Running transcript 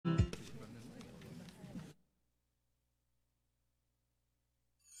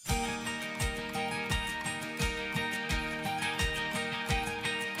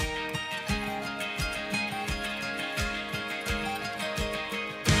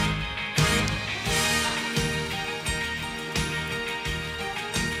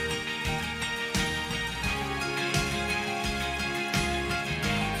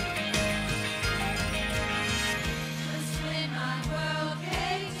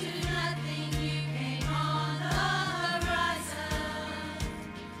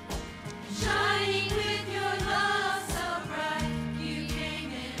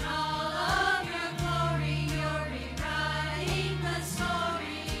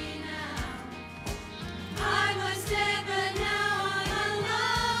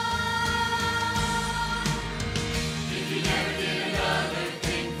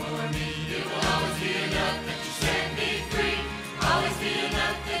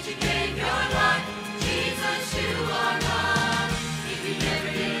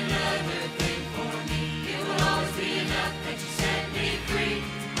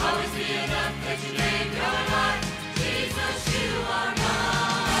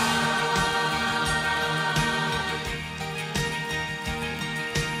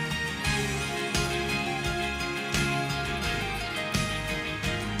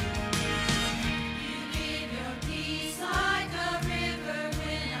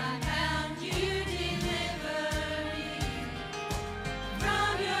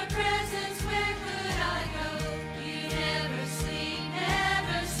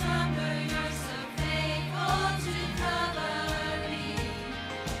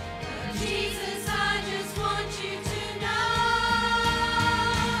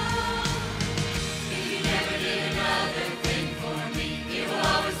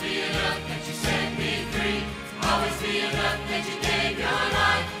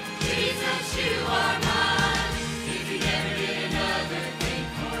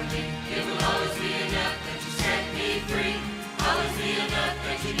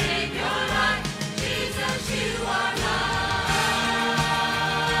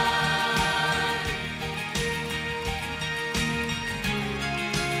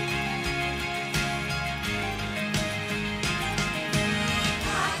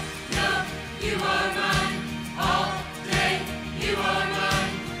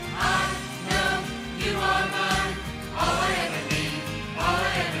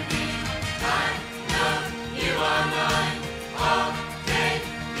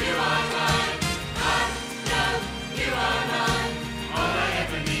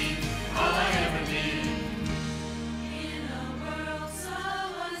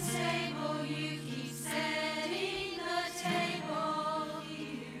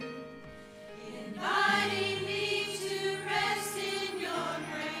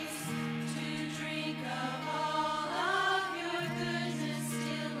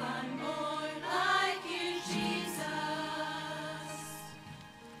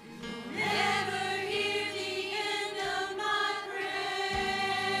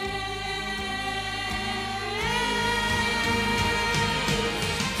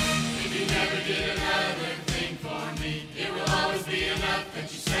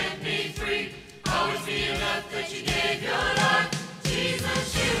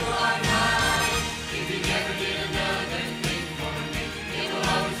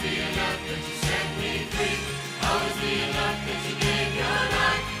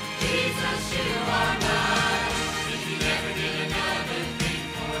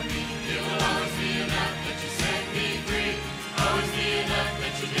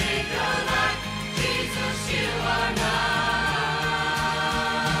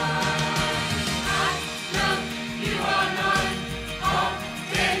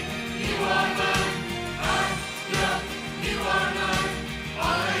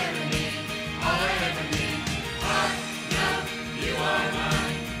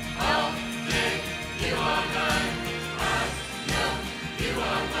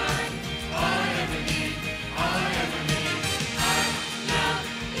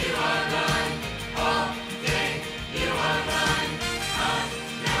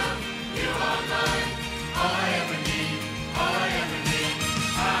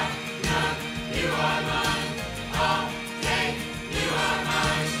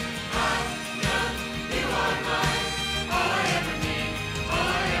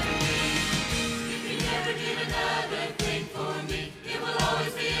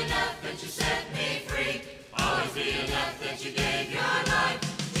you set me free. Always be enough that you gave your life.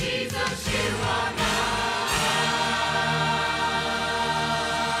 Jesus, you are mine.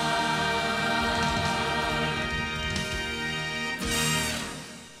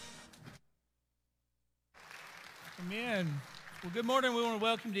 Amen. Well, good morning. We want to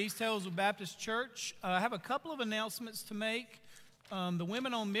welcome you to East Taylorsville Baptist Church. I have a couple of announcements to make. The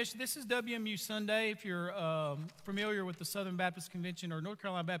Women on Mission, this is WMU Sunday, if you're familiar with the Southern Baptist Convention or North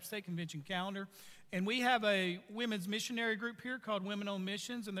Carolina Baptist State Convention calendar. And we have a women's missionary group here called Women on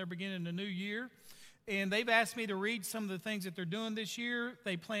Missions, and they're beginning a new year. And they've asked me to read some of the things that they're doing this year.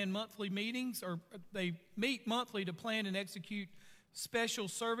 They plan monthly meetings, or they meet monthly to plan and execute special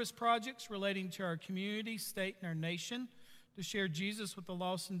service projects relating to our community, state, and our nation to share Jesus with the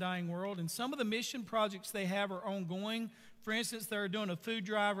lost and dying world. And some of the mission projects they have are ongoing. For instance, they're doing a food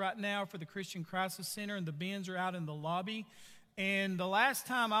drive right now for the Christian Crisis Center, and the bins are out in the lobby. And the last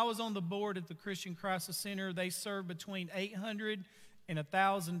time I was on the board at the Christian Crisis Center, they served between 800 and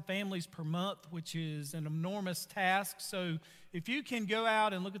 1,000 families per month, which is an enormous task. So if you can go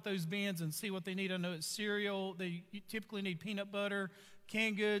out and look at those bins and see what they need, I know it's cereal, you typically need peanut butter,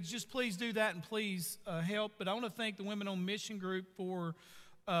 canned goods, just please do that and please help. But I want to thank the Women on Mission Group for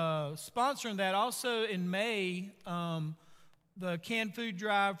sponsoring that. Also in May, the canned food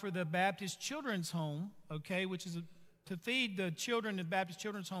drive for the Baptist Children's Home, okay, which is to feed the children in Baptist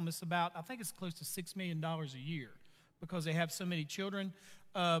Children's Home, it's about, I think it's close to $6 million a year because they have so many children.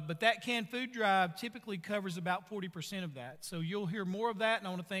 But that canned food drive typically covers about 40% of that. So you'll hear more of that, and I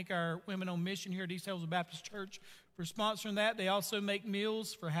want to thank our Women on Mission here at East Taylorsville Baptist Church for sponsoring that. They also make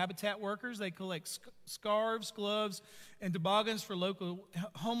meals for Habitat workers. They collect scarves, gloves, and toboggans for local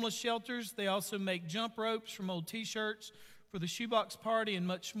homeless shelters. They also make jump ropes from old T-shirts for the shoebox party and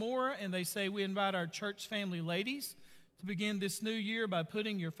much more. And they say we invite our church family ladies to begin this new year by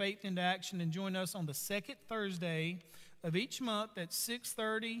putting your faith into action and join us on the second Thursday of each month at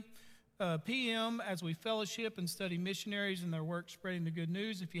 6:30 p.m. as we fellowship and study missionaries and their work spreading the good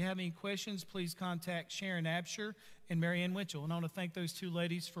news. If you have any questions, please contact Sharon Absher and Marianne Winchell. And I want to thank those two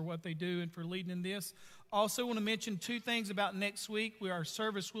ladies for what they do and for leading in this. Also want to mention two things about next week. Our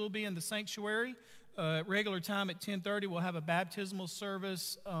service will be in the sanctuary. Regular time at 10:30. We'll have a baptismal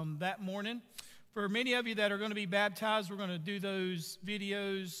service that morning. For many of you that are going to be baptized, we're going to do those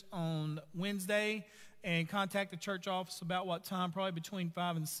videos on Wednesday and contact the church office about what time, probably between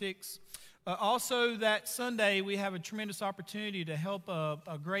 5 and 6. Also, that Sunday, we have a tremendous opportunity to help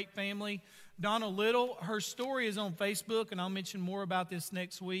a great family. Donna Little, her story is on Facebook, and I'll mention more about this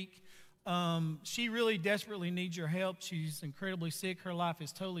next week. She really desperately needs your help. She's incredibly sick. Her life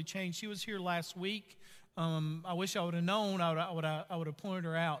has totally changed. She was here last week. I wish I would have known. I would have pointed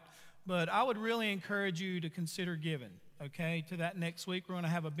her out. But I would really encourage you to consider giving, okay, to that next week. We're going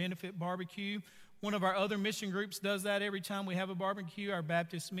to have a benefit barbecue. One of our other mission groups does that every time we have a barbecue. Our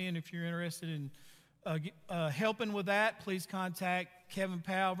Baptist men, if you're interested in helping with that, please contact Kevin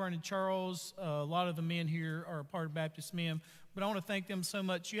Powell, Vernon Charles. A lot of the men here are a part of Baptist men. But I want to thank them so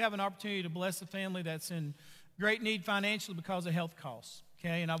much. You have an opportunity to bless a family that's in great need financially because of health costs,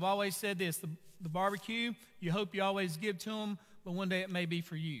 okay? And I've always said this, the barbecue, you hope you always give to them, but one day it may be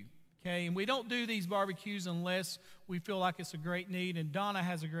for you. Okay, and we don't do these barbecues unless we feel like it's a great need, and Donna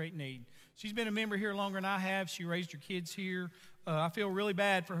has a great need. She's been a member here longer than I have. She raised her kids here. I feel really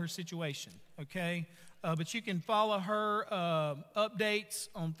bad for her situation, okay? But you can follow her updates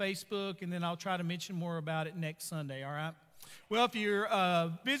on Facebook, and then I'll try to mention more about it next Sunday, all right? Well, if you're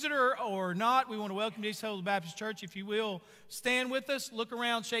a visitor or not, we want to welcome you to East Taylorsville Baptist Church. If you will, stand with us, look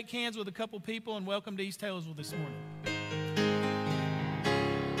around, shake hands with a couple people, and welcome to East Taylorsville this morning.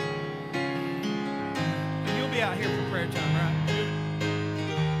 You'll be out here for prayer time, right?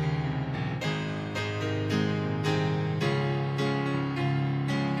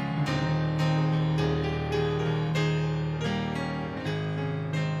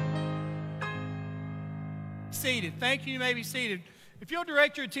 Seated. Thank you. You may be seated. If you'll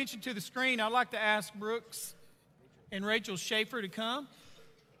direct your attention to the screen, I'd like to ask Brooks and Rachel Schaefer to come.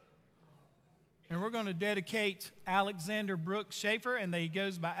 And we're going to dedicate Alexander Brooks Schaefer, and he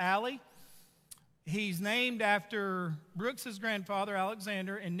goes by Allie. He's named after Brooks's grandfather,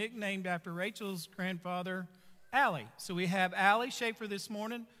 Alexander, and nicknamed after Rachel's grandfather, Allie. So we have Allie Schaefer this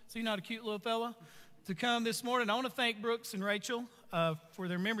morning. So you're not a cute little fella? To come this morning. I want to thank Brooks and Rachel for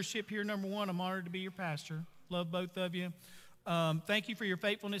their membership here. Number one, I'm honored to be your pastor. Love both of you. Thank you for your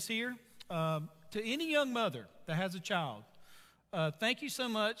faithfulness here. To any young mother that has a child, thank you so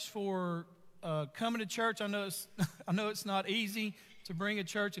much for coming to church. I know it's not easy. to bring a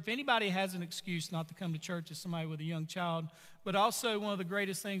church. If anybody has an excuse not to come to church, it's somebody with a young child. But also one of the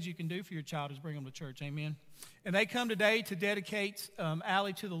greatest things you can do for your child is bring them to church. Amen. And they come today to dedicate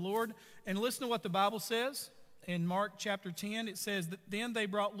Allie to the Lord. And listen to what the Bible says. In Mark chapter 10, it says that then they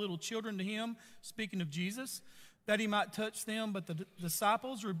brought little children to him, speaking of Jesus, that he might touch them. But the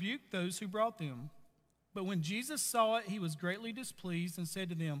disciples rebuked those who brought them. But when Jesus saw it, he was greatly displeased and said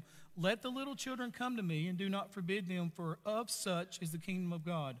to them, let the little children come to me, and do not forbid them, for of such is the kingdom of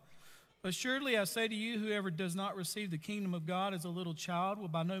God. Assuredly, I say to you, whoever does not receive the kingdom of God as a little child will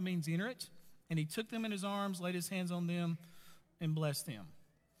by no means enter it. And he took them in his arms, laid his hands on them, and blessed them.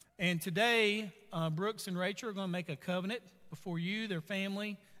 And today, Brooks and Rachel are going to make a covenant before you, their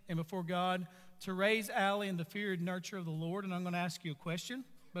family, and before God to raise Allie in the fear and nurture of the Lord. And I'm going to ask you a question,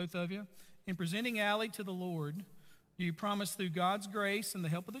 both of you. In presenting Allie to the Lord, do you promise through God's grace and the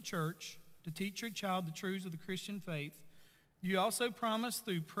help of the church to teach your child the truths of the Christian faith? Do you also promise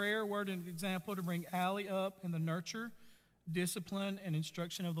through prayer, word, and example to bring Allie up in the nurture, discipline, and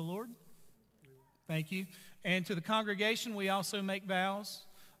instruction of the Lord? Thank you. And to the congregation, we also make vows.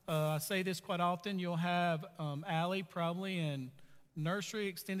 I say this quite often. You'll have Allie probably in nursery,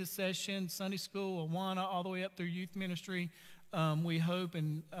 extended session, Sunday school, Awana, all the way up through youth ministry. We hope,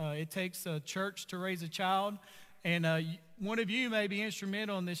 and it takes a church to raise a child, and one of you may be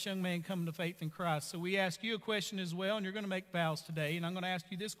instrumental in this young man coming to faith in Christ. So we ask you a question as well, and you're going to make vows today, and I'm going to ask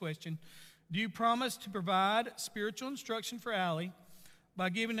you this question. Do you promise to provide spiritual instruction for Allie by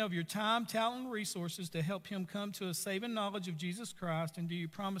giving of your time, talent, and resources to help him come to a saving knowledge of Jesus Christ? And do you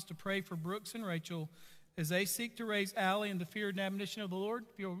promise to pray for Brooks and Rachel as they seek to raise Allie in the fear and admonition of the Lord?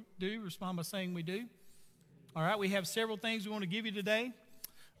 If you do, respond by saying we do. All right, we have several things we want to give you today.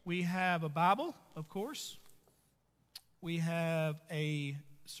 We have a Bible, of course. We have a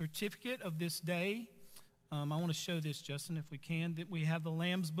certificate of this day. I want to show this, Justin, if we can. That we have the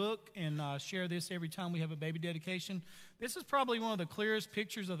Lamb's Book, and share this every time we have a baby dedication. This is probably one of the clearest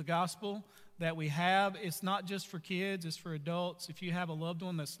pictures of the gospel that we have. It's not just for kids, it's for adults. If you have a loved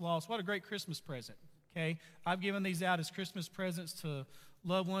one that's lost, what a great Christmas present, okay? I've given these out as Christmas presents to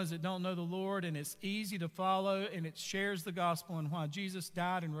loved ones that don't know the Lord, and it's easy to follow, and it shares the gospel and why Jesus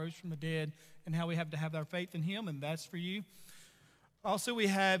died and rose from the dead and how we have to have our faith in him, and that's for you. Also, we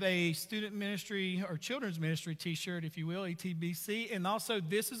have a student ministry or children's ministry t-shirt, if you will, ETBC. And also,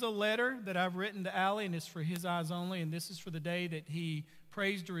 this is a letter that I've written to Allie, and it's for his eyes only. And this is for the day that he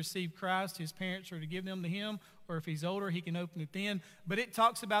prays to receive Christ. His parents are to give them to him, or if he's older, he can open it then. But it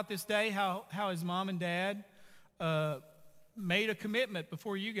talks about this day, how his mom and dad made a commitment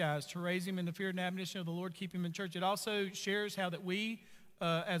before you guys to raise him in the fear and admonition of the Lord, keep him in church. It also shares how that we,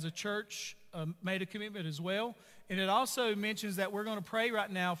 as a church, made a commitment as well. And it also mentions that we're going to pray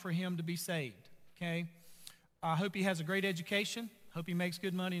right now for him to be saved, okay? I hope he has a great education. Hope he makes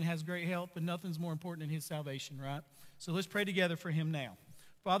good money and has great health, but nothing's more important than his salvation, right? So let's pray together for him now.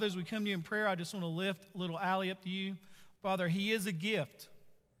 Father, as we come to you in prayer, I just want to lift little Allie up to you. Father, he is a gift.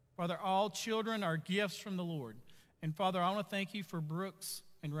 Father, all children are gifts from the Lord. And Father, I want to thank you for Brooks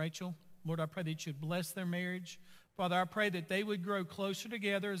and Rachel. Lord, I pray that you'd bless their marriage. Father, I pray that they would grow closer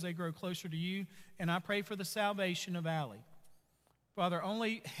together as they grow closer to you. And I pray for the salvation of Allie. Father,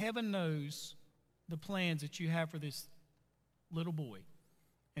 only heaven knows the plans that you have for this little boy.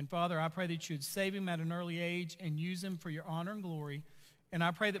 And Father, I pray that you'd save him at an early age and use him for your honor and glory. And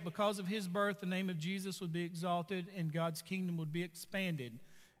I pray that because of his birth, the name of Jesus would be exalted and God's kingdom would be expanded.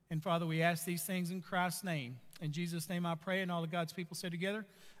 And Father, we ask these things in Christ's name. In Jesus' name I pray, and all of God's people say together,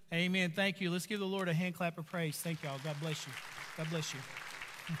 amen. Thank you. Let's give the Lord a hand clap of praise. Thank y'all. God bless you. God bless you.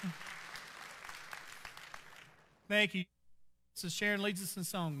 Thank you. So Sharon leads us in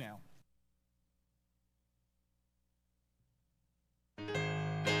song now.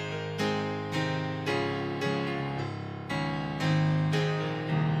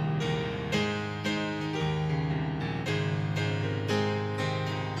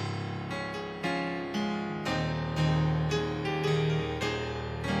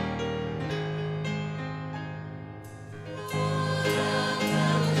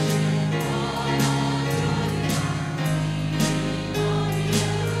 Fellowship, all our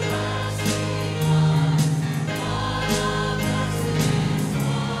joy,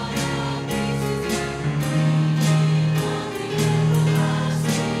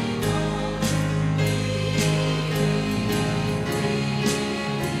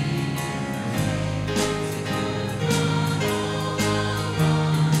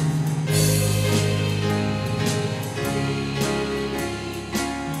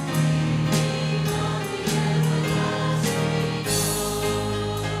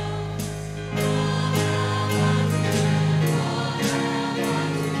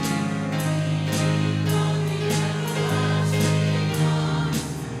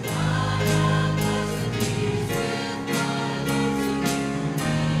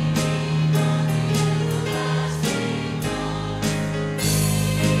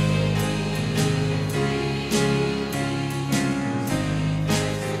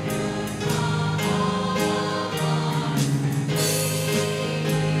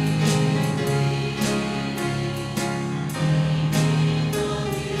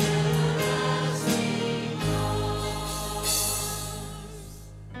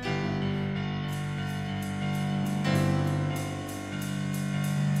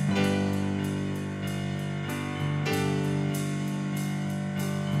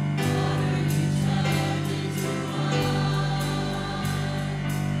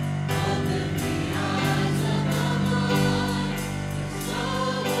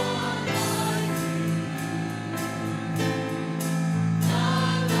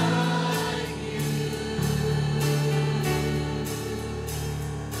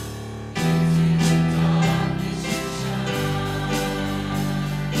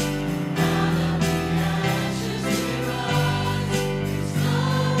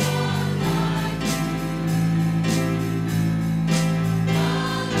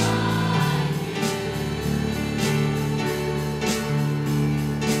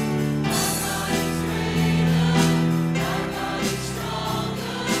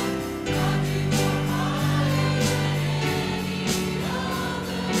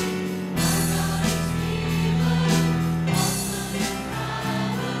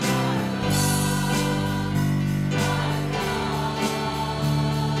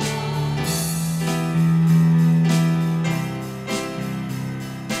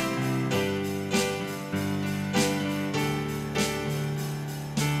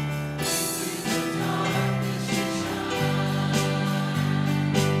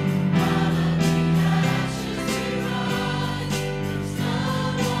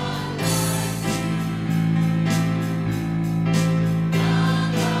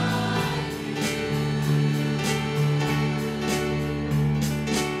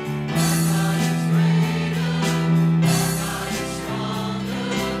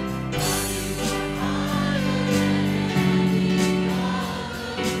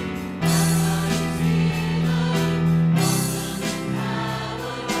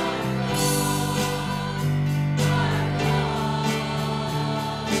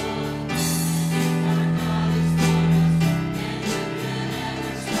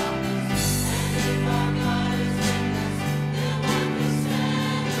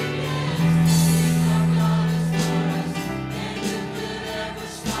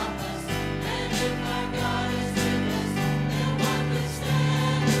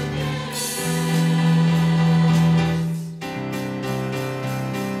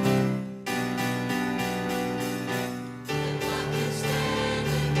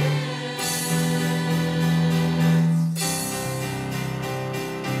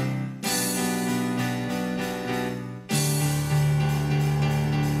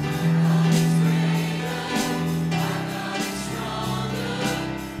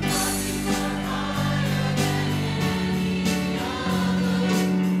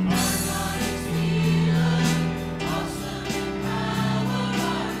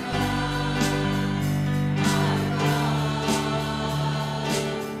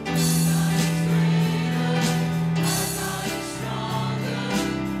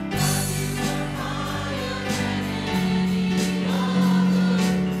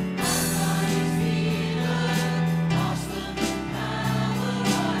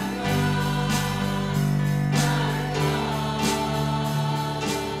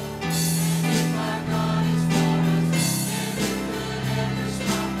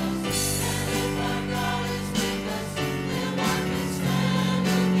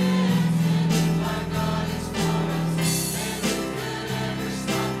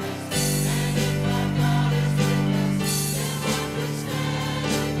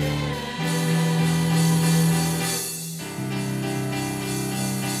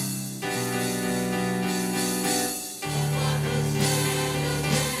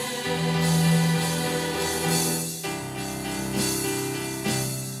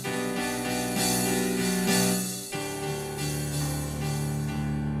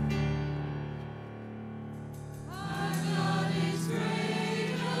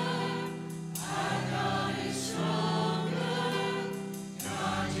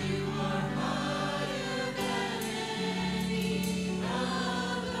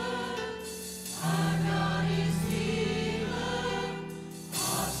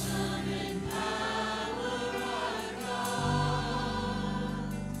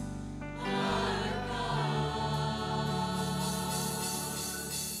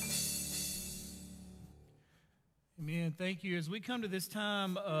 Amen. Thank you. As we come to this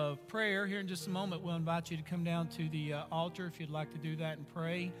time of prayer, here in just a moment, we'll invite you to come down to the altar if you'd like to do that and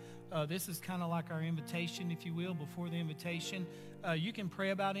pray. This is kind of like our invitation, if you will, before the invitation. You can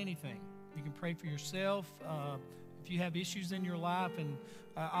pray about anything. You can pray for yourself. If you have issues in your life, and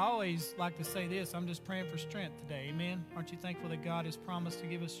I always like to say this, I'm just praying for strength today. Amen. Aren't you thankful that God has promised to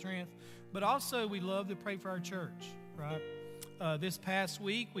give us strength? But also, we love to pray for our church, right? This past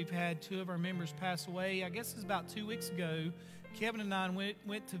week, we've had two of our members pass away. I guess it's about 2 weeks ago. Kevin and I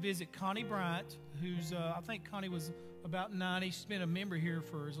went to visit Connie Bryant, who's, I think Connie was about 90. She's been a member here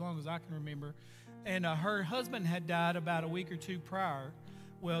for as long as I can remember. And her husband had died about a week or two prior.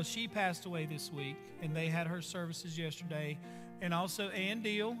 Well, she passed away this week, and they had her services yesterday. And also Ann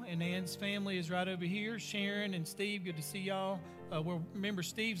Deal, and Ann's family is right over here. Sharon and Steve, good to see y'all. We'll remember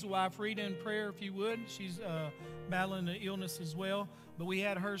Steve's wife, Rita, in prayer, if you would. She's battling an illness as well. But we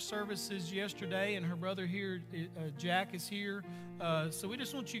had her services yesterday, and her brother here, Jack, is here. So we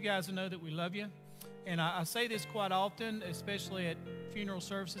just want you guys to know that we love you. And I say this quite often, especially at funeral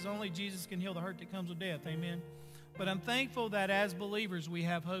services. Only Jesus can heal the hurt that comes with death. Amen. But I'm thankful that as believers we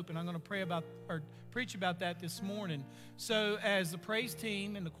have hope, and I'm going to preach about that this morning. So as the praise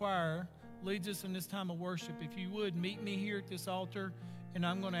team and the choir leads us in this time of worship, if you would, meet me here at this altar, and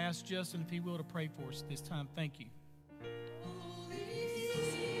I'm going to ask Justin if he will to pray for us this time. Thank you.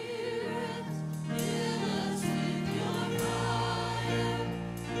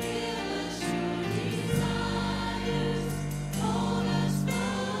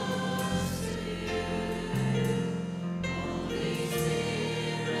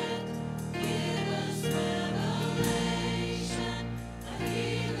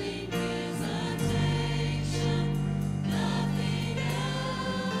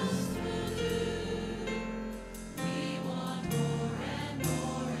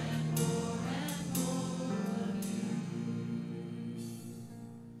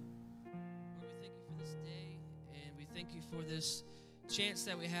 Chance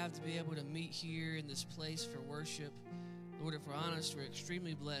that we have to be able to meet here in this place for worship. Lord, if we're honest, we're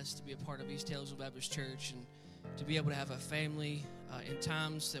extremely blessed to be a part of East Taylorsville Baptist Church and to be able to have a family in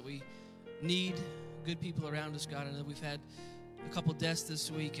times that we need good people around us, God. I know we've had a couple deaths this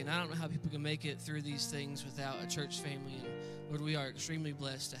week, and I don't know how people can make it through these things without a church family. And Lord, we are extremely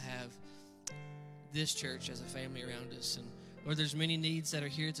blessed to have this church as a family around us. And Lord, there's many needs that are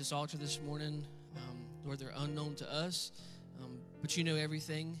here at this altar this morning. Lord, they're unknown to us. But you know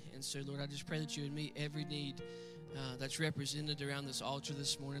everything, and so, Lord, I just pray that you would meet every need that's represented around this altar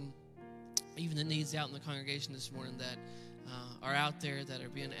this morning, even the needs out in the congregation this morning that are out there that are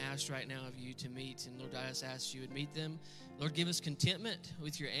being asked right now of you to meet. And, Lord, I just ask you would meet them. Lord, give us contentment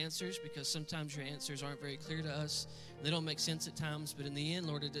with your answers, because sometimes your answers aren't very clear to us. They don't make sense at times, but in the end,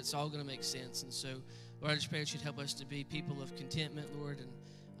 Lord, it's all going to make sense. And so, Lord, I just pray that you'd help us to be people of contentment, Lord,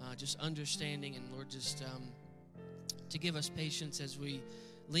 and just understanding, and, Lord, just to give us patience as we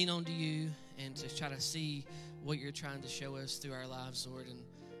lean onto you and to try to see what you're trying to show us through our lives, Lord. And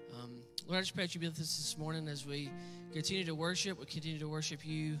Lord, I just pray that you be with us this morning as we continue to worship. We continue to worship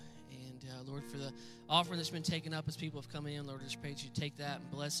you. And Lord, for the offering that's been taken up as people have come in, Lord, I just pray that you take that and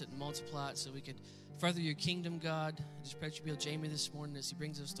bless it and multiply it so we could further your kingdom, God. I just pray that you be with Jamie this morning as he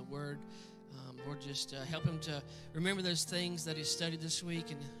brings us the word. Lord, just help him to remember those things that he studied this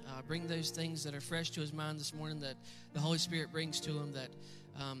week, and bring those things that are fresh to his mind this morning that the Holy Spirit brings to him. That,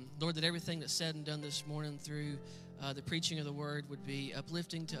 Lord, that everything that's said and done this morning through the preaching of the word would be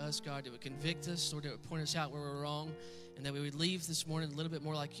uplifting to us, God. It would convict us, Lord. It would point us out where we're wrong, and that we would leave this morning a little bit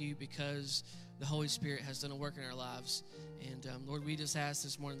more like you, because the Holy Spirit has done a work in our lives. And, Lord, we just ask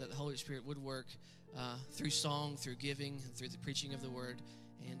this morning that the Holy Spirit would work through song, through giving, and through the preaching of the word.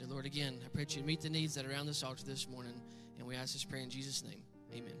 And, Lord, again, I pray that you meet the needs that are around this altar this morning. And we ask this prayer in Jesus' name.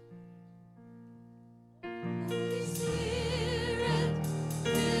 Amen. Holy Spirit,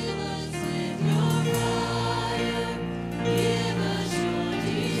 fill us with your fire. Give us your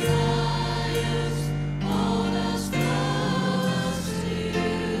desires. Hold us close to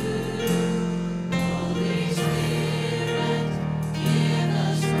you. Holy Spirit, give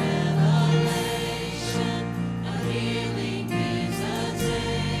us revelation, a healing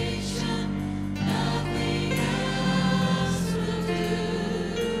visitation. Nothing else will do.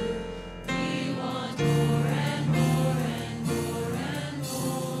 We want more and more and more and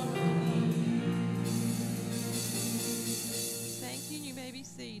more of you. Thank you. You may be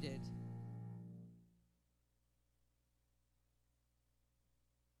seated.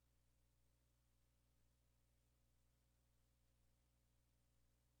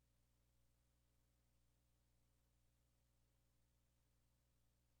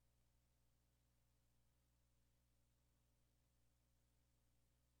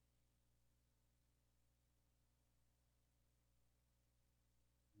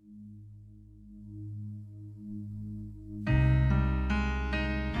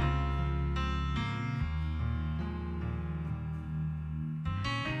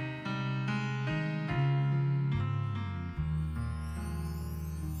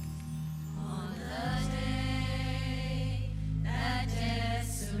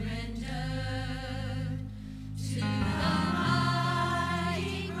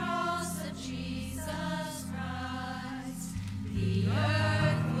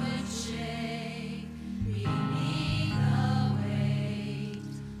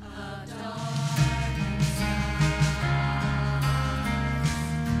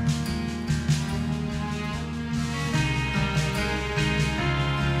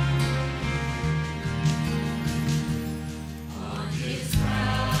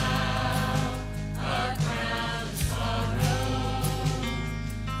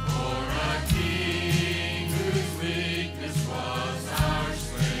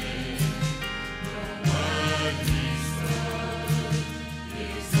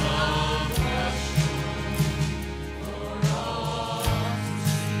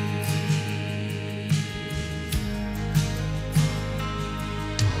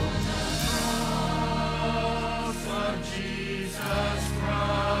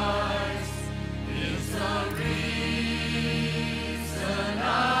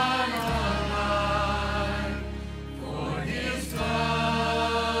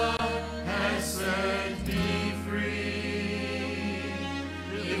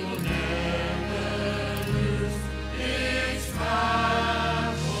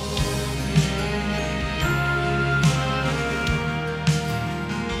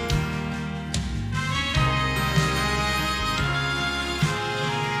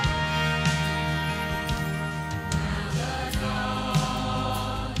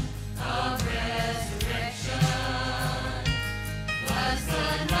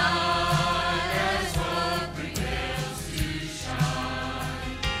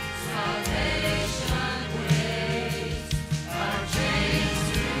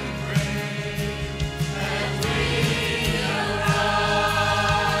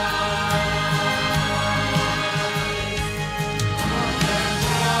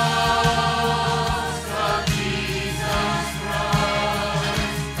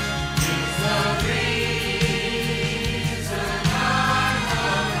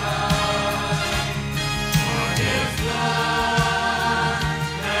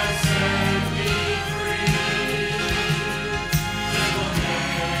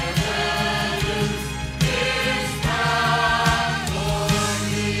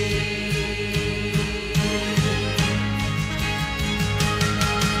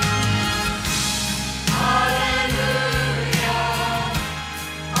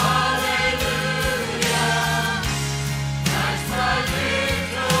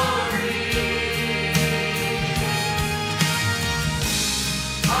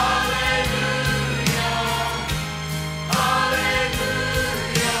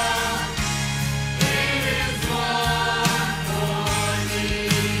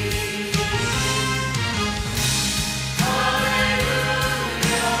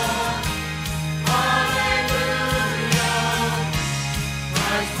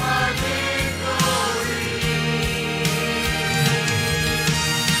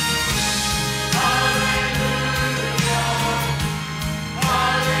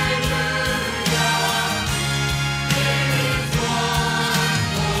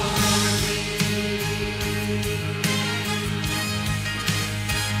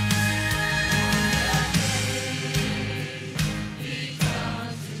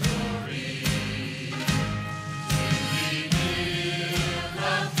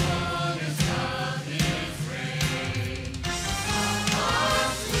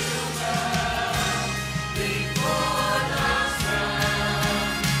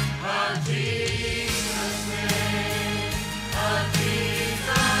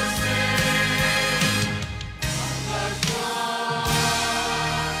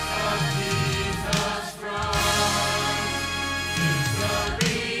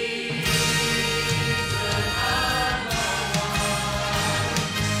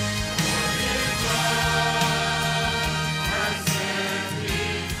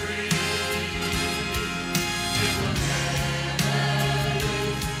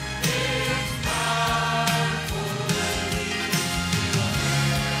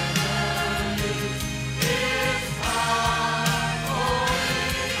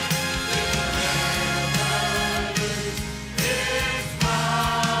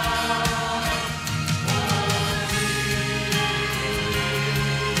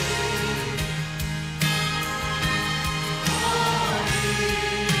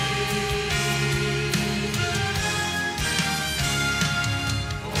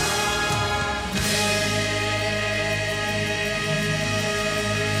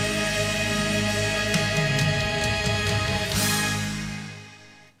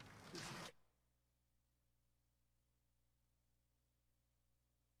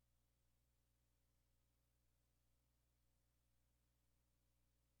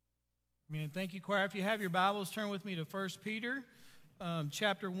 Amen. Thank you, choir. If you have your Bibles, turn with me to 1 Peter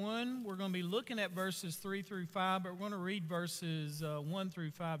chapter 1. We're going to be looking at verses 3 through 5, but we're going to read verses 1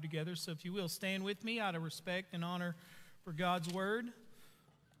 through 5 together. So if you will, stand with me out of respect and honor for God's Word.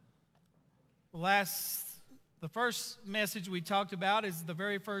 The first message we talked about is the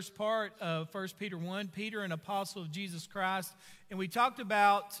very first part of 1 Peter 1, Peter, an apostle of Jesus Christ. And we talked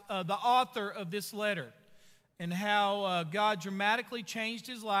about the author of this letter and how God dramatically changed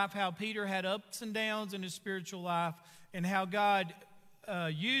his life, how Peter had ups and downs in his spiritual life, and how God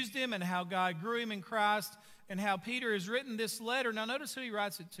used him and how God grew him in Christ, and how Peter has written this letter. Now notice who he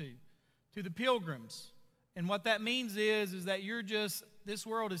writes it to the pilgrims. And what that means is that this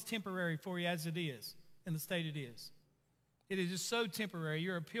world is temporary for you as it is, in the state it is. It is just so temporary.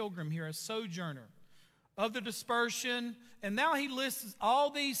 You're a pilgrim here, a sojourner of the dispersion. And now he lists all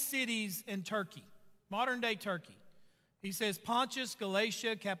these cities in Turkey, modern-day Turkey. He says Pontus,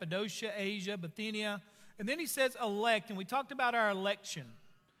 Galatia, Cappadocia, Asia, Bithynia. And then he says elect, and we talked about our election,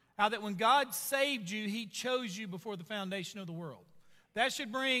 how that when God saved you, he chose you before the foundation of the world.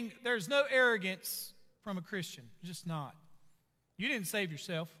 There's no arrogance from a Christian, just not. You didn't save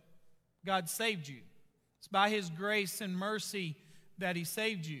yourself. God saved you. It's by his grace and mercy that he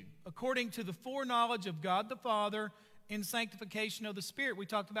saved you, according to the foreknowledge of God the Father in sanctification of the Spirit. We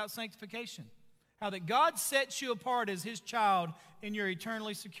talked about sanctification, how that God sets you apart as his child and you're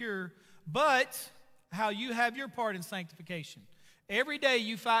eternally secure, but how you have your part in sanctification. Every day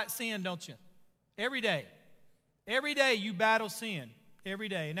you fight sin, don't you? Every day. Every day you battle sin. Every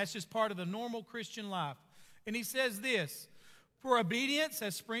day. And that's just part of the normal Christian life. And he says this, for obedience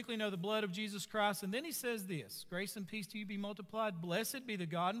as sprinkling of the blood of Jesus Christ. And then he says this, grace and peace to you be multiplied. Blessed be the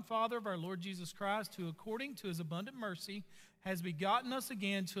God and Father of our Lord Jesus Christ, who according to his abundant mercy has begotten us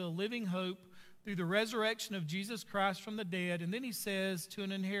again to a living hope through the resurrection of Jesus Christ from the dead. And then he says, to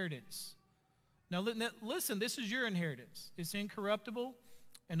an inheritance. Now listen, this is your inheritance. It's incorruptible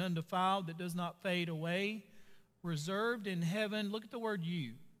and undefiled, that does not fade away, reserved in heaven. Look at the word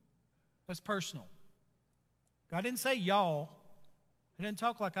you. That's personal. God didn't say y'all. He didn't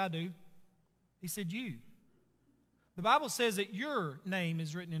talk like I do. He said you. The Bible says that your name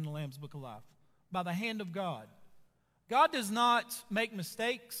is written in the Lamb's Book of Life by the hand of God. God does not make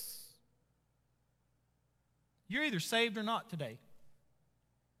mistakes. You're either saved or not today.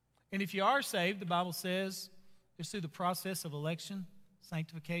 And if you are saved, the Bible says it's through the process of election,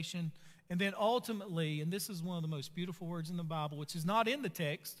 sanctification, and then ultimately, and this is one of the most beautiful words in the Bible, which is not in the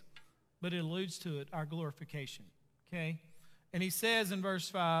text, but it alludes to it, our glorification. Okay? And he says in verse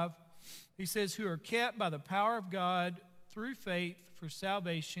 5, he says, who are kept by the power of God through faith for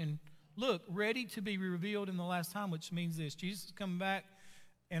salvation, look, ready to be revealed in the last time, which means this, Jesus is coming back,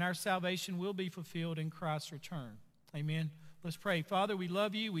 and our salvation will be fulfilled in Christ's return. Amen. Let's pray. Father, we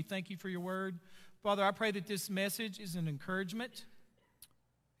love you. We thank you for your word. Father, I pray that this message is an encouragement.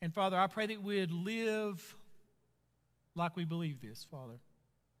 And Father, I pray that we'd live like we believe this, Father.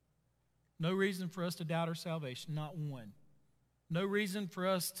 No reason for us to doubt our salvation, not one. No reason for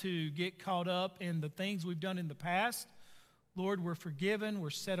us to get caught up in the things we've done in the past. Lord, we're forgiven, we're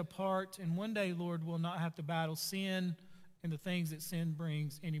set apart, and one day, Lord, we'll not have to battle sin and the things that sin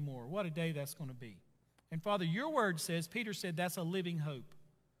brings anymore. What a day that's going to be. And Father, your word says, Peter said, that's a living hope.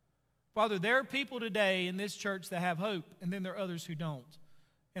 Father, there are people today in this church that have hope, and then there are others who don't.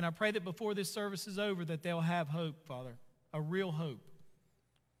 And I pray that before this service is over that they'll have hope, Father, a real hope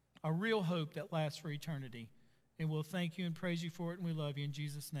that lasts for eternity. And we'll thank you and praise you for it, and we love you in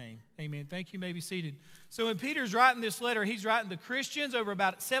Jesus' name. Amen. Thank you. You may be seated. So when Peter's writing this letter, he's writing to Christians over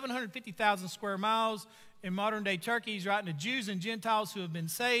about 750,000 square miles in modern-day Turkey. He's writing to Jews and Gentiles who have been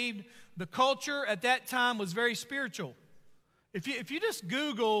saved. The culture at that time was very spiritual. If you just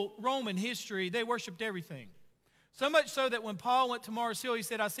Google Roman history, they worshiped everything. So much so that when Paul went to Mars Hill, he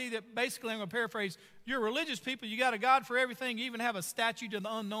said, I see that, basically I'm going to paraphrase, you're religious people, you got a God for everything, you even have a statue to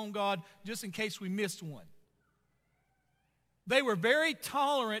the unknown God just in case we missed one. They were very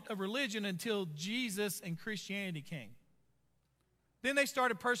tolerant of religion until Jesus and Christianity came. Then they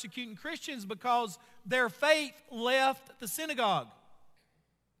started persecuting Christians because their faith left the synagogue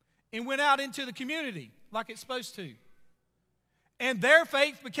and went out into the community like it's supposed to. And their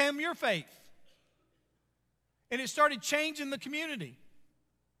faith became your faith. And it started changing the community.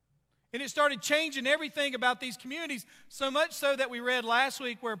 And it started changing everything about these communities, so much so that we read last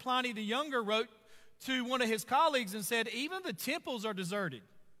week where Pliny the Younger wrote to one of his colleagues and said, even the temples are deserted.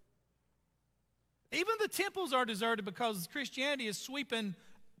 Even the temples are deserted because Christianity is sweeping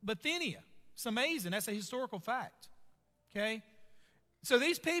Bithynia. It's amazing. That's a historical fact. Okay? So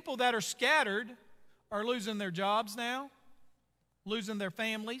these people that are scattered are losing their jobs now. losing their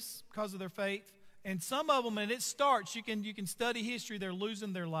families because of their faith. And some of them, and it starts, you can study history, they're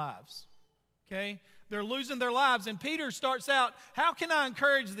losing their lives. Okay? They're losing their lives. And Peter starts out, how can I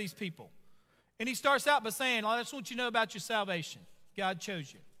encourage these people? And he starts out by saying, I just want you to know about your salvation. God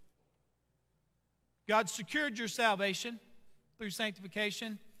chose you. God secured your salvation through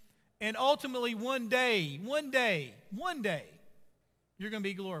sanctification. And ultimately, one day, you're going to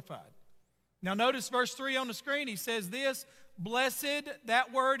be glorified. Now notice verse 3 on the screen. He says this, blessed,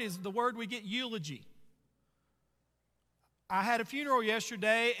 that word is the word we get eulogy. I had a funeral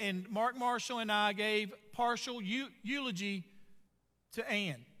yesterday, and Mark Marshall and I gave partial eulogy to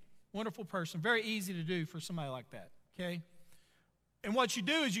Ann. Wonderful person. Very easy to do for somebody like that, okay? And what you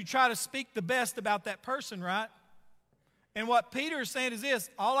do is you try to speak the best about that person, right? And what Peter is saying is this,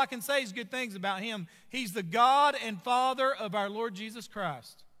 all I can say is good things about him. He's the God and Father of our Lord Jesus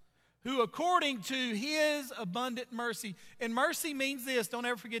Christ, who according to his abundant mercy, and mercy means this, don't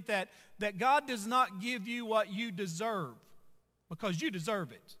ever forget that God does not give you what you deserve, because you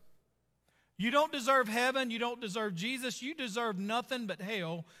deserve it. You don't deserve heaven, you don't deserve Jesus, you deserve nothing but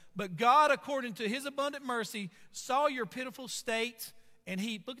hell, but God, according to his abundant mercy, saw your pitiful state, and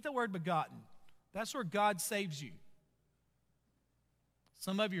he, look at the word begotten, that's where God saves you.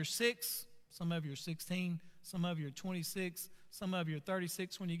 Some of you are 6, some of you are 16, some of you are 26, some of you are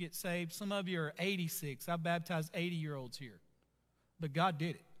 36 when you get saved, some of you are 86. I've baptized 80-year-olds here. But God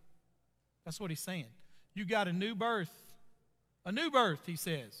did it. That's what he's saying. You got a new birth. A new birth, he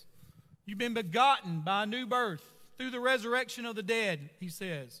says. You've been begotten by a new birth through the resurrection of the dead, he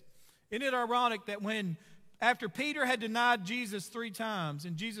says. Isn't it ironic that after Peter had denied Jesus 3 times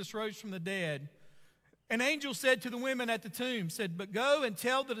and Jesus rose from the dead, an angel said to the women at the tomb, said, but go and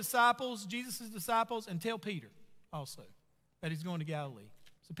tell the disciples, Jesus' disciples, and tell Peter also that he's going to Galilee.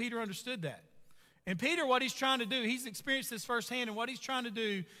 So Peter understood that. And Peter, what he's trying to do, he's experienced this firsthand, and what he's trying to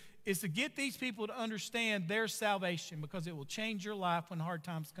do is to get these people to understand their salvation, because it will change your life when hard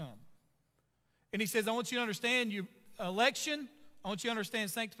times come. And he says, I want you to understand your election, I want you to understand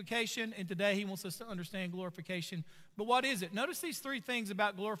sanctification, and today he wants us to understand glorification. But what is it? Notice these 3 things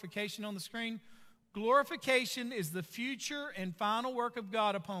about glorification on the screen. Glorification is the future and final work of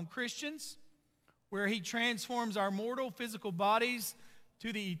God upon Christians, where he transforms our mortal physical bodies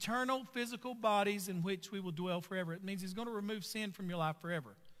to the eternal physical bodies in which we will dwell forever. It means he's going to remove sin from your life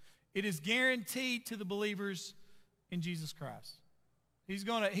forever. It is guaranteed to the believers in Jesus Christ. He's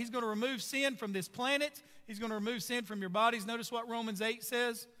going to remove sin from this planet. He's going to remove sin from your bodies. Notice what Romans 8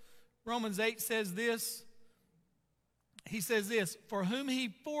 says. Romans 8 says this. He says this, for whom he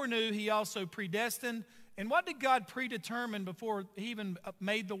foreknew, he also predestined. And what did God predetermine before he even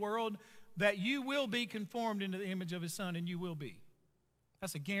made the world? That you will be conformed into the image of his Son, and you will be.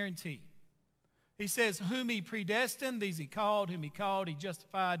 That's a guarantee. He says, whom he predestined, these he called, he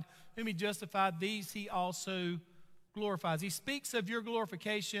justified. Whom he justified, these he also glorifies. He speaks of your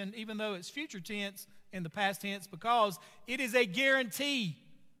glorification, even though it's future tense in the past tense, because it is a guarantee.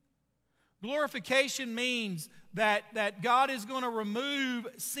 Glorification means that God is going to remove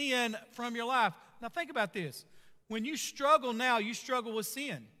sin from your life. Now think about this. When you struggle now, you struggle with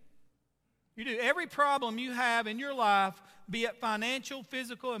sin. You do. Every problem you have in your life, be it financial,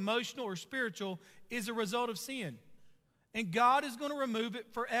 physical, emotional, or spiritual, is a result of sin. And God is going to remove it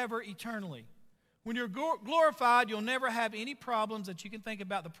forever, eternally. When you're glorified, you'll never have any problems that you can think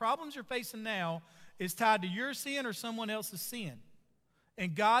about. The problems you're facing now is tied to your sin or someone else's sin.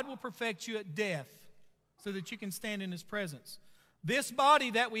 And God will perfect you at death so that you can stand in his presence. This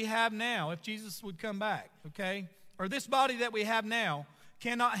body that we have now, if Jesus would come back, okay, or this body that we have now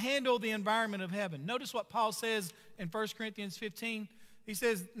cannot handle the environment of heaven. Notice what Paul says in 1 Corinthians 15. He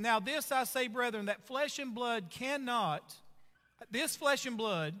says, now this I say, brethren, that flesh and blood cannot, this flesh and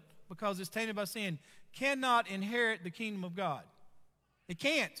blood, because it's tainted by sin, cannot inherit the kingdom of God. It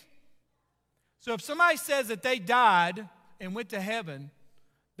can't. So if somebody says that they died and went to heaven,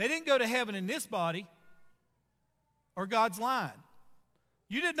 they didn't go to heaven in this body, or God's lying.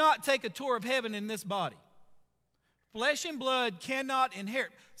 You did not take a tour of heaven in this body. Flesh and blood cannot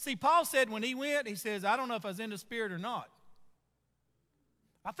inherit. See, Paul said when he went, he says, I don't know if I was in the spirit or not.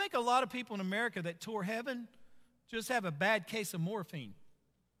 I think a lot of people in America that tour heaven just have a bad case of morphine,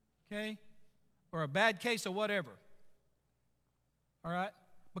 okay? Or a bad case of whatever, all right?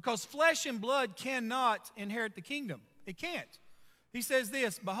 Because flesh and blood cannot inherit the kingdom. It can't. He says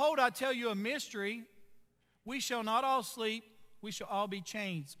this, behold, I tell you a mystery. We shall not all sleep. We shall all be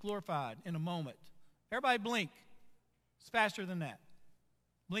changed, glorified in a moment. Everybody blink. It's faster than that.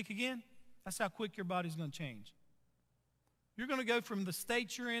 Blink again. That's how quick your body's going to change. You're going to go from the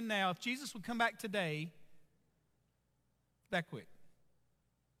state you're in now. If Jesus would come back today, that quick.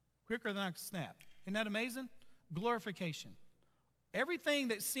 quicker than I can snap. Isn't that amazing? Glorification. Everything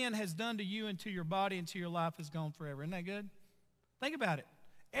that sin has done to you and to your body and to your life is gone forever. Isn't that good? Think about it.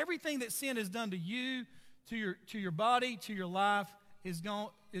 Everything that sin has done to you, to your body, to your life is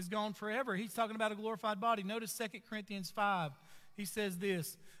gone forever. He's talking about a glorified body. Notice 2 Corinthians 5. He says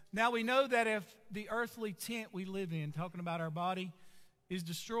this, now we know that if the earthly tent we live in, talking about our body, is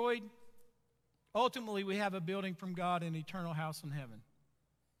destroyed, ultimately we have a building from God, an eternal house in heaven.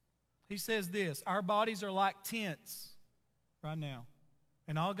 He says this, our bodies are like tents right now.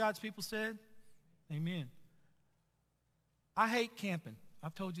 And all God's people said, amen. I hate camping.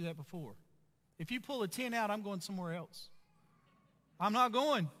 I've told you that before. If you pull a tent out, I'm going somewhere else. I'm not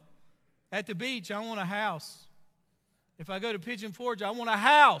going. At the beach, I want a house. If I go to Pigeon Forge, I want a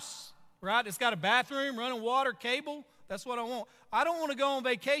house, right? It's got a bathroom, running water, cable. That's what I want. I don't want to go on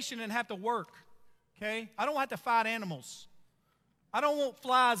vacation and have to work, okay? I don't have to fight animals. I don't want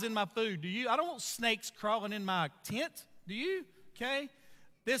flies in my food. Do you? I don't want snakes crawling in my tent. Do you? Okay?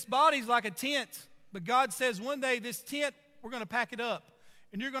 This body's like a tent, but God says one day this tent, we're going to pack it up.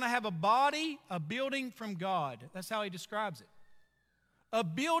 And you're going to have a body, a building from God. That's how he describes it. A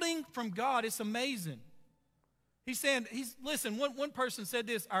building from God. It's amazing. He's saying, listen, one person said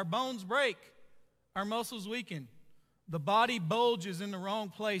this, our bones break, our muscles weaken. The body bulges in the wrong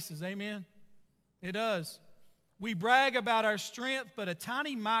places. Amen? It does. We brag about our strength, but a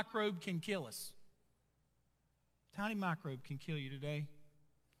tiny microbe can kill us. Tiny microbe can kill you today.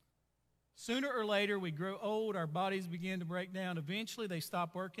 Sooner or later, we grow old, our bodies begin to break down. Eventually, they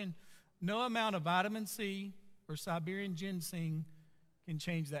stop working. No amount of vitamin C or Siberian ginseng can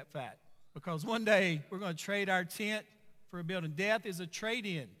change that fact. Because one day, we're going to trade our tent for a building. Death is a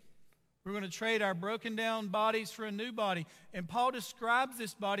trade-in. We're going to trade our broken down bodies for a new body. And Paul describes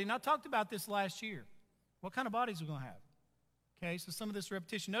this body, and I talked about this last year. What kind of bodies are we going to have? Okay, so some of this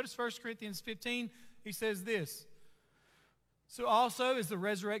repetition. Notice 1 Corinthians 15, he says this. So also is the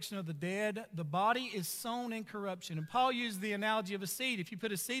resurrection of the dead. The body is sown in corruption. And Paul used the analogy of a seed. If you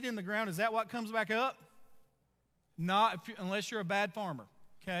put a seed in the ground, is that what comes back up? Not unless you're a bad farmer,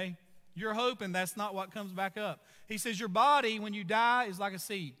 okay? You're hoping that's not what comes back up. He says your body, when you die, is like a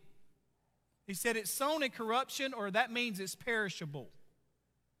seed. He said it's sown in corruption, or that means it's perishable.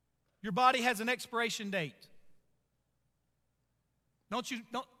 Your body has an expiration date.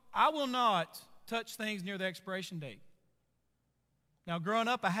 I will not touch things near the expiration date. Now, growing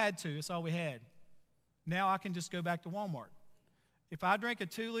up, I had to. That's all we had. Now I can just go back to Walmart. If I drink a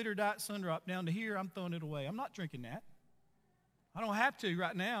 2-liter Diet Sundrop down to here, I'm throwing it away. I'm not drinking that. I don't have to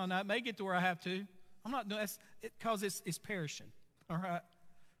right now, and I may get to where I have to. I'm not doing it because it's perishing. All right?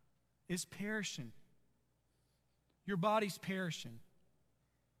 It's perishing. Your body's perishing.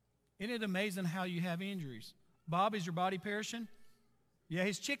 Isn't it amazing how you have injuries? Bob, is your body perishing? Yeah,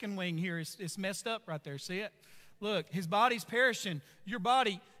 his chicken wing here is messed up right there. See it? Look, his body's perishing. Your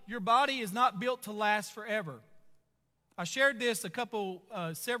body is not built to last forever. I shared this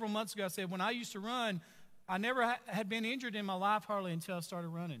several months ago. I said, when I used to run, I never had been injured in my life hardly until I started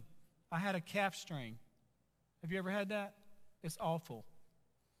running. I had a calf strain. Have you ever had that? It's awful.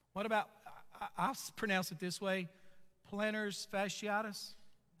 What about, I pronounce it this way, plantar fasciitis?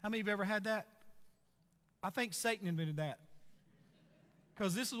 How many of you have ever had that? I think Satan invented that.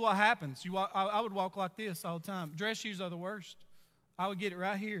 Because this is what happens. I would walk like this all the time. Dress shoes are the worst. I would get it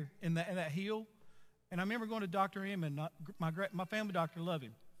right here in that heel. And I remember going to Dr. Emmond, my family doctor, loved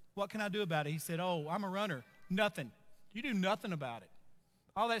him. What can I do about it? He said, oh, I'm a runner. Nothing. You do nothing about it.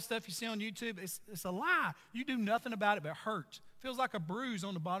 All that stuff you see on YouTube, it's a lie. You do nothing about it, but it hurts. Feels like a bruise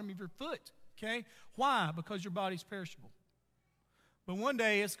on the bottom of your foot. Okay? Why? Because your body's perishable. But one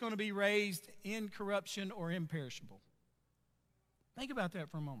day it's going to be raised in corruption or imperishable. Think about that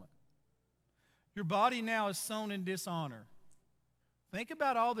for a moment. Your body now is sown in dishonor. Think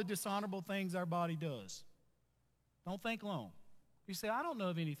about all the dishonorable things our body does. Don't think long. You say, I don't know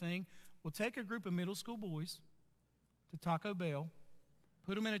of anything. Well, take a group of middle school boys to Taco Bell,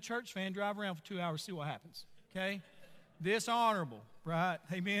 put them in a church van, drive around for 2 hours, see what happens. Okay? Dishonorable, right?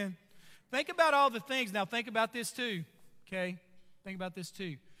 Amen. Think about all the things. Now, think about this too. Okay? Think about this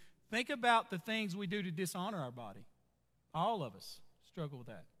too. Think about the things we do to dishonor our body. All of us struggle with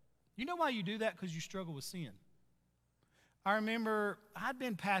that. You know why you do that? Because you struggle with sin. I remember I'd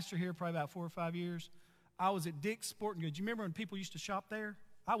been pastor here probably about 4 or 5 years. I was at Dick's Sporting Goods. You remember when people used to shop there?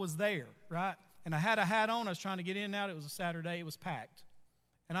 I was there, right? And I had a hat on. I was trying to get in and out. It was a Saturday. It was packed.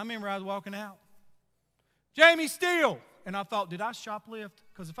 And I remember I was walking out. Jamie Steele! And I thought, did I shoplift?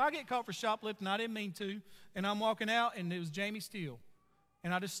 Because if I get caught for shoplifting, I didn't mean to. And I'm walking out, and it was Jamie Steele.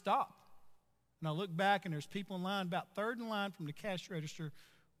 And I just stopped. And I look back, and there's people in line, about third in line from the cash register,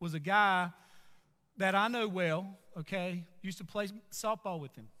 was a guy that I know well, okay? Used to play softball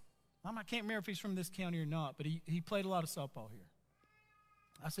with him. I can't remember if he's from this county or not, but he played a lot of softball here.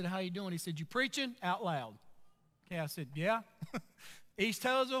 I said, how you doing? He said, you preaching? Out loud. Okay, I said, yeah. East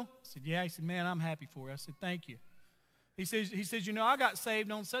Tazewell? I said, yeah. He said, man, I'm happy for you. I said, thank you. He says, you know, I got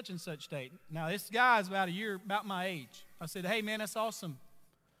saved on such and such date. Now, this guy's about my age. I said, hey, man, that's awesome.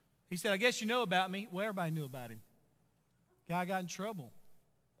 He said, I guess you know about me. Well, everybody knew about him. Guy got in trouble.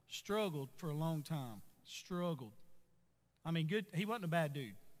 Struggled for a long time. Struggled. I mean, good. He wasn't a bad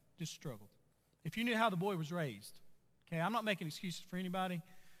dude. Just struggled. If you knew how the boy was raised. Okay, I'm not making excuses for anybody.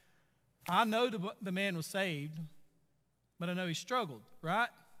 I know the man was saved, but I know he struggled, right?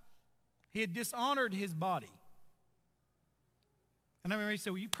 He had dishonored his body. And I remember he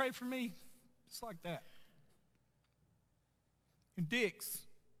said, will you pray for me? Just like that. And Dix.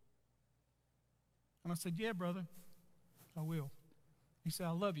 And I said, yeah, brother, I will. He said,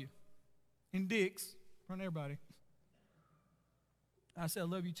 I love you. And Dix, in front of everybody. I said, I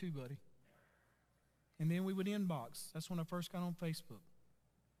love you too, buddy. And then we would inbox. That's when I first got on Facebook.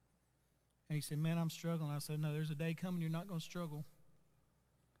 And he said, man, I'm struggling. I said, no, there's a day coming you're not going to struggle.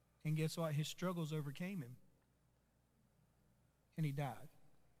 And guess what? His struggles overcame him. And he died.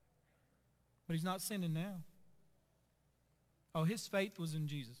 But he's not sinning now. Oh, his faith was in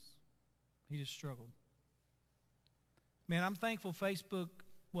Jesus. He just struggled. Man, I'm thankful Facebook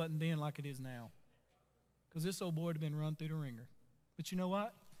wasn't then like it is now. Because this old boy would have been run through the ringer. But you know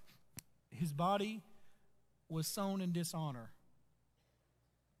what? His body was sown in dishonor.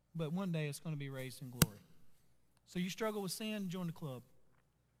 But one day it's going to be raised in glory. So you struggle with sin, join the club.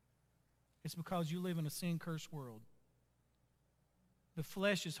 It's because you live in a sin-cursed world. The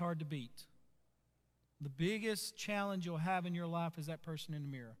flesh is hard to beat. The biggest challenge you'll have in your life is that person in the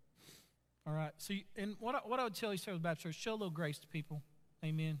mirror. All right? So, and what I would tell you, Sarah Baptist Church, show a little grace to people.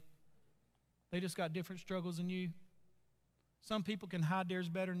 Amen. They just got different struggles than you. Some people can hide theirs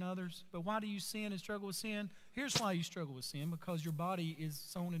better than others. But why do you sin and struggle with sin? Here's why you struggle with sin. Because your body is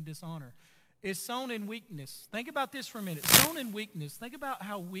sown in dishonor. It's sown in weakness. Think about this for a minute. Sown in weakness. Think about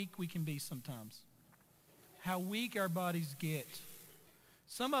how weak we can be sometimes. How weak our bodies get.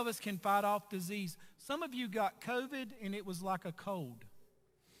 Some of us can fight off disease. Some of you got COVID and it was like a cold.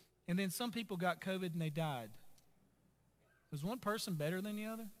 And then some people got COVID and they died. Was one person better than the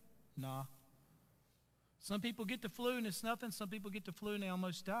other? Nah. Some people get the flu and it's nothing. Some people get the flu and they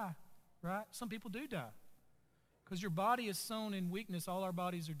almost die, right? Some people do die. Because your body is sown in weakness. All our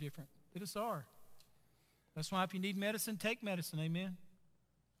bodies are different. They just are. That's why if you need medicine, take medicine. Amen?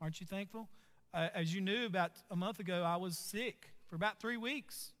 Aren't you thankful? As you knew, about a month ago, I was sick for about 3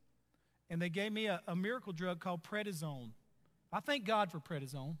 weeks. And they gave me a miracle drug called prednisone. I thank God for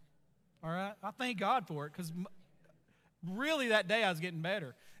prednisone. All right? I thank God for it because really that day I was getting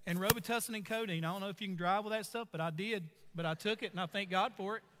better. And Robitussin and codeine. I don't know if you can drive with that stuff, but I did. But I took it, and I thank God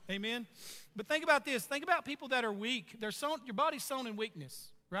for it. Amen? But think about this. Think about people that are weak. Your body's sown in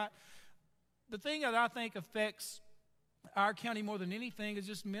weakness, right? The thing that I think affects our county more than anything is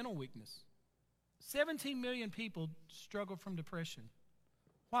just mental weakness. 17 million people struggle from depression.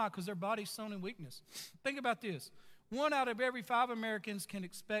 Why? Because their body's sown in weakness. Think about this. 1 out of every 5 Americans can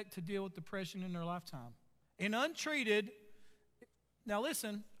expect to deal with depression in their lifetime. And untreated, now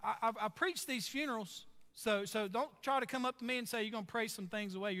listen, I preach these funerals, so don't try to come up to me and say you're going to pray some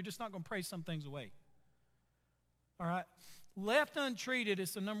things away. You're just not going to pray some things away. All right? Left untreated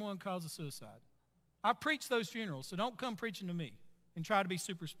is the number 1 cause of suicide. I preach those funerals, so don't come preaching to me and try to be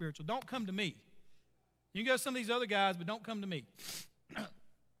super spiritual. Don't come to me. You can go to some of these other guys, but don't come to me. All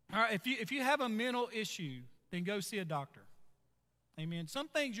right, if you have a mental issue, then go see a doctor. Amen. Some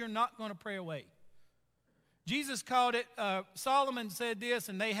things you're not going to pray away. Jesus called it, Solomon said this,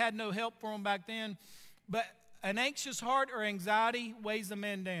 and they had no help for him back then, but an anxious heart or anxiety weighs a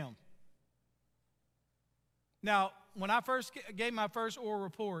man down. Now, when I first gave my first oral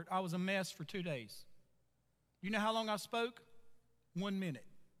report, I was a mess for 2 days. You know how long I spoke? 1 minute.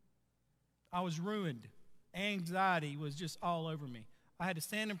 I was ruined. Anxiety was just all over me. I had to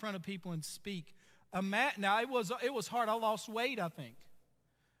stand in front of people and speak. Now, it was hard. I lost weight, I think.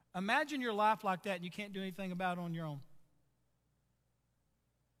 Imagine your life like that and you can't do anything about it on your own.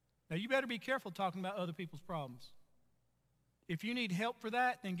 Now, you better be careful talking about other people's problems. If you need help for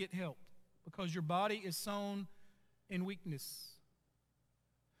that, then get help because your body is sown in weakness.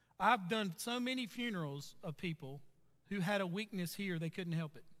 I've done so many funerals of people who had a weakness here, they couldn't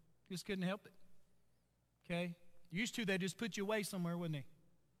help it. Just couldn't help it. Okay? Used to, they just put you away somewhere, wouldn't they?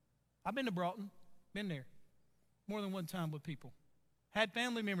 I've been to Broughton, been there more than one time with people. Had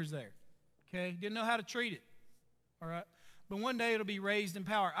family members there. Okay? Didn't know how to treat it. All right? but one day it'll be raised in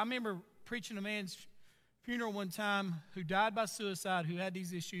power. I remember preaching a man's funeral one time who died by suicide, who had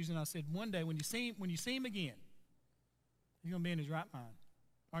these issues, and I said, one day when you see him again, he's going to be in his right mind.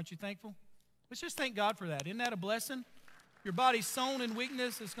 Aren't you thankful? Let's just thank God for that. Isn't that a blessing? Your body's sown in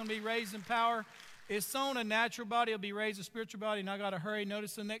weakness. It's going to be raised in power. It's sown a natural body. It'll be raised a spiritual body. And I got to hurry.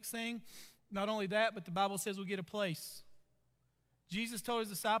 Notice the next thing. Not only that, but the Bible says we'll get a place. Jesus told his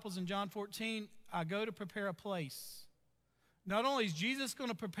disciples in John 14, I go to prepare a place. Not only is Jesus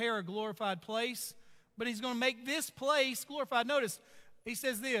going to prepare a glorified place, but he's going to make this place glorified. Notice, he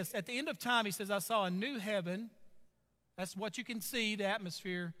says this, at the end of time, he says, I saw a new heaven. That's what you can see, the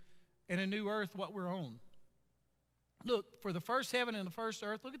atmosphere, and a new earth, what we're on. Look, for the first heaven and the first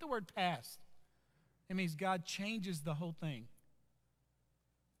earth, look at the word past. It means God changes the whole thing.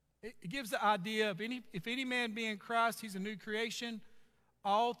 It gives the idea of if any man be in Christ, he's a new creation.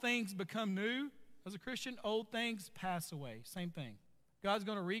 All things become new. As a Christian, old things pass away. Same thing. God's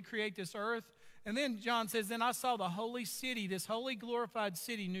going to recreate this earth. And then John says, then I saw the holy city, this holy glorified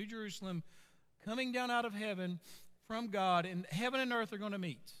city, New Jerusalem, coming down out of heaven from God. And heaven and earth are going to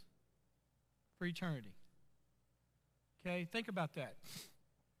meet for eternity. Okay, think about that.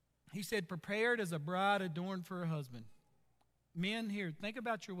 He said, prepared as a bride adorned for her husband. Men here, think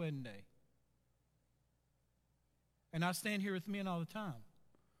about your wedding day. And I stand here with men all the time.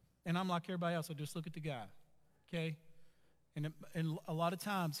 And I'm like everybody else. I just look at the guy. Okay? And a lot of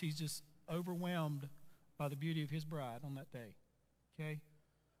times he's just overwhelmed by the beauty of his bride on that day. Okay?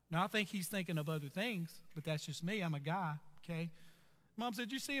 Now I think he's thinking of other things, but that's just me. I'm a guy. Okay? Mom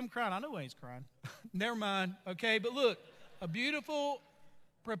said, you see him crying? I know why he's crying. Never mind. Okay? But look, a beautiful,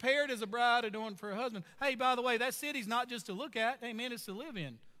 prepared as a bride adorned for her husband. Hey, by the way, that city's not just to look at. Amen. It's to live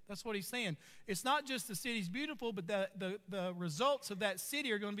in. That's what he's saying. It's not just the city's beautiful, but the results of that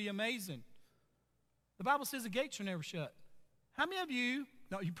city are going to be amazing. The Bible says the gates are never shut. How many of you,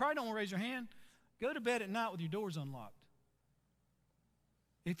 no, you probably don't want to raise your hand, go to bed at night with your doors unlocked?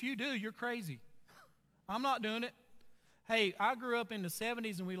 If you do, you're crazy. I'm not doing it. Hey, I grew up in the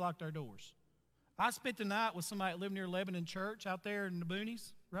 70s and we locked our doors. I spent the night with somebody that lived near Lebanon Church out there in the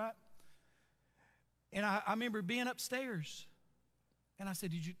boonies, right? And I remember being upstairs. And I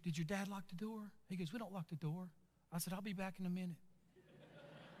said, did your dad lock the door? He goes, we don't lock the door. I said, I'll be back in a minute.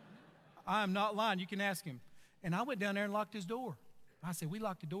 I am not lying. You can ask him. And I went down there and locked his door. I said, we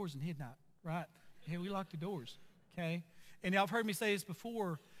locked the doors in midnight, right? Yeah, we locked the doors, okay? And y'all have heard me say this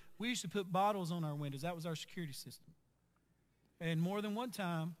before. We used to put bottles on our windows. That was our security system. And more than one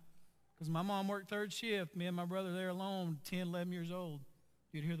time, because my mom worked third shift, me and my brother there alone, 10, 11 years old,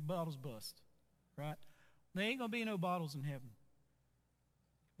 you'd hear the bottles bust, right? There ain't going to be no bottles in heaven.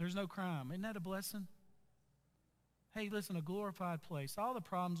 There's no crime. Isn't that a blessing? Hey, listen, a glorified place. All the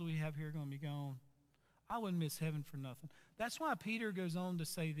problems we have here are going to be gone. I wouldn't miss heaven for nothing. That's why Peter goes on to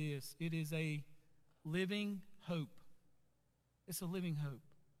say this. It is a living hope. It's a living hope.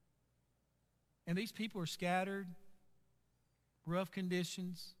 And these people are scattered, rough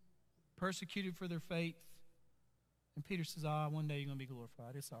conditions, persecuted for their faith. And Peter says, one day you're going to be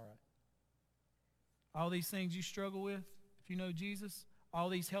glorified. It's all right. All these things you struggle with, if you know Jesus, all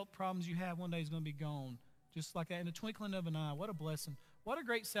these health problems you have, one day is going to be gone. Just like that, in the twinkling of an eye. What a blessing. What a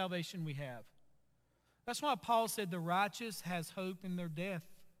great salvation we have. That's why Paul said the righteous has hope in their death.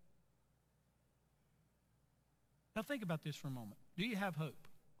 Now think about this for a moment. Do you have hope?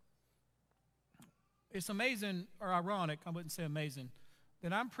 It's amazing, or ironic, I wouldn't say amazing,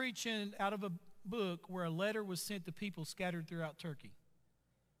 that I'm preaching out of a book where a letter was sent to people scattered throughout Turkey.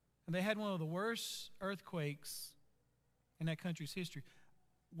 And they had one of the worst earthquakes in that country's history.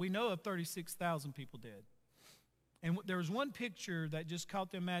 We know of 36,000 people dead. And there was one picture that just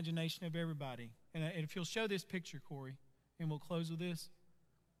caught the imagination of everybody. And if you'll show this picture, Corey, and we'll close with this.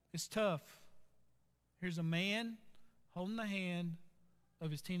 It's tough. Here's a man holding the hand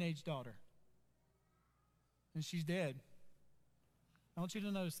of his teenage daughter. And she's dead. I want you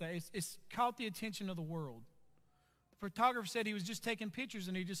to notice that. It's caught the attention of the world. The photographer said he was just taking pictures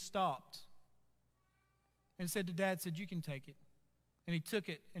and he just stopped. And said to Dad, you can take it. And he took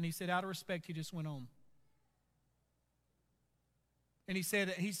it, and he said, out of respect, he just went on. And he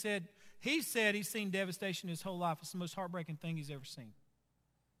said he's seen devastation his whole life. It's the most heartbreaking thing he's ever seen.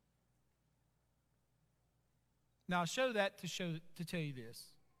 Now, I show that to tell you this.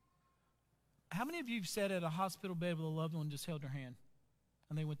 How many of you have sat at a hospital bed with a loved one and just held their hand,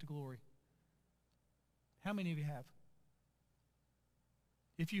 and they went to glory? How many of you have?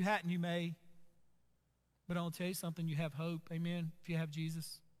 If you hadn't, you may. But I'll tell you something, you have hope, amen, if you have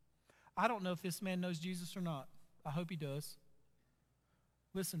Jesus. I don't know if this man knows Jesus or not. I hope he does.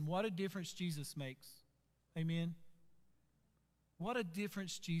 Listen, what a difference Jesus makes, amen. What a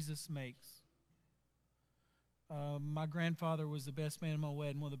difference Jesus makes. My grandfather was the best man in my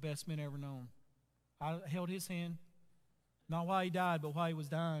wedding, one of the best men ever known. I held his hand, not while he died, but while he was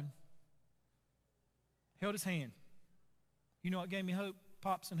dying. Held his hand. You know what gave me hope?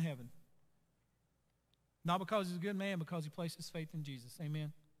 Pop's in heaven. Not because he's a good man, because he placed his faith in Jesus.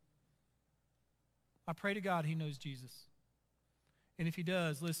 Amen. I pray to God he knows Jesus. And if he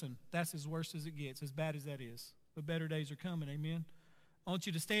does, listen, that's as worse as it gets, as bad as that is. But better days are coming. Amen. I want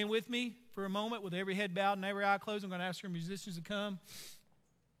you to stand with me for a moment with every head bowed and every eye closed. I'm going to ask our musicians to come.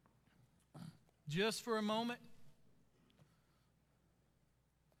 Just for a moment.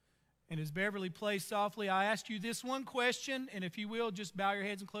 And as Beverly plays softly, I ask you this one question, and if you will, just bow your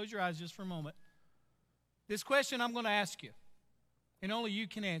heads and close your eyes just for a moment. This question I'm going to ask you, and only you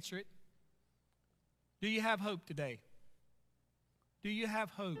can answer it. Do you have hope today? Do you have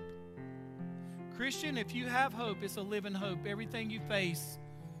hope? Christian, if you have hope, it's a living hope. Everything you face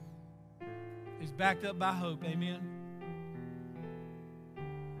is backed up by hope. Amen.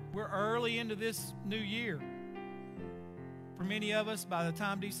 We're early into this new year. For many of us, by the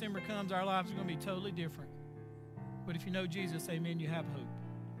time December comes, our lives are going to be totally different. But if you know Jesus, amen, you have hope.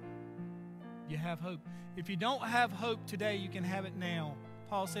 You have hope. If you don't have hope today, you can have it now.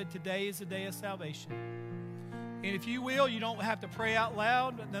 Paul said today is the day of salvation. And if you will, you don't have to pray out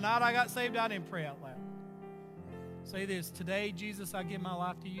loud. The night I got saved, I didn't pray out loud. Say this: today, Jesus, I give my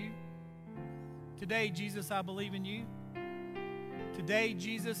life to you. Today, Jesus, I believe in you. Today,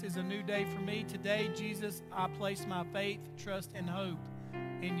 Jesus, is a new day for me. Today, Jesus, I place my faith, trust, and hope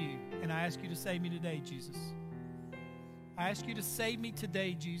in you. And I ask you to save me today, Jesus. I ask you to save me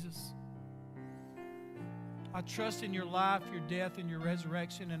today, Jesus. I trust in your life, your death, and your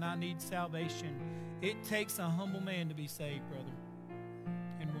resurrection, and I need salvation. It takes a humble man to be saved, brother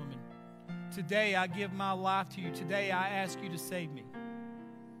and woman. Today, I give my life to you. Today, I ask you to save me.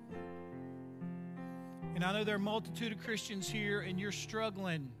 And I know there are a multitude of Christians here, and you're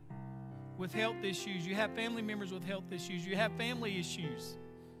struggling with health issues. You have family members with health issues. You have family issues.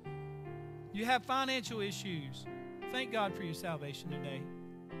 You have financial issues. Thank God for your salvation today.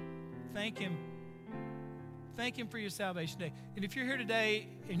 Thank Him. Thank Him for your salvation today. And if you're here today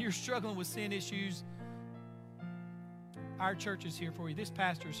and you're struggling with sin issues, our church is here for you. This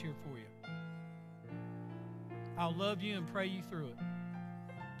pastor is here for you. I'll love you and pray you through it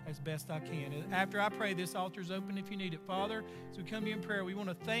as best I can. After I pray, this altar's open if you need it. Father, as we come to you in prayer, we want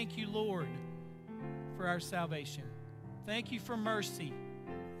to thank you, Lord, for our salvation. Thank you for mercy.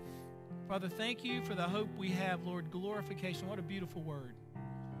 Father, thank you for the hope we have, Lord. Glorification. What a beautiful word.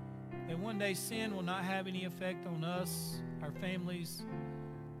 That one day sin will not have any effect on us, our families,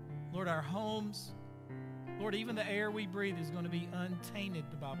 Lord, our homes. Lord, even the air we breathe is going to be untainted,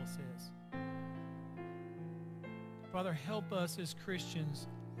 the Bible says. Father, help us as Christians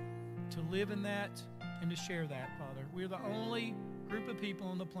to live in that and to share that, Father. We're the only group of people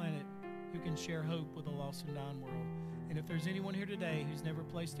on the planet who can share hope with a lost and dying world. And if there's anyone here today who's never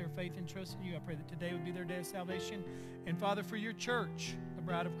placed their faith and trust in you, I pray that today would be their day of salvation. And Father, for your church, the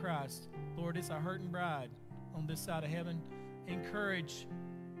bride of Christ, Lord, it's a hurting bride on this side of heaven. Encourage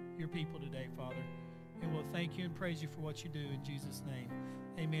your people today, Father. And we'll thank you and praise you for what you do in Jesus' name.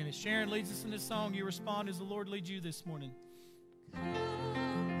 Amen. As Sharon leads us in this song, you respond as the Lord leads you this morning.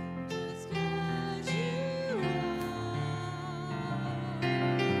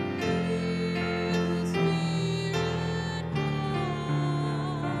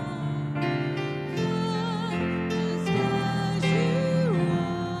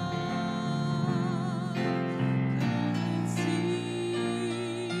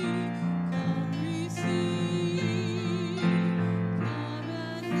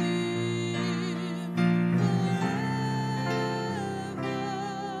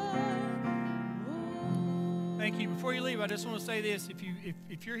 I just want to say this.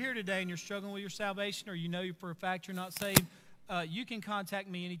 If you're here today and you're struggling with your salvation, or you know for a fact you're not saved, you can contact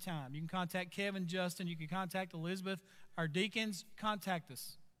me anytime. You can contact Kevin, Justin. You can contact Elizabeth, our deacons. Contact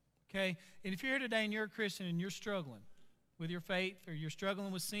us, okay? And if you're here today and you're a Christian and you're struggling with your faith, or you're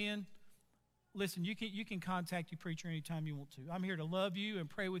struggling with sin, listen, you can contact your preacher anytime you want to. I'm here to love you and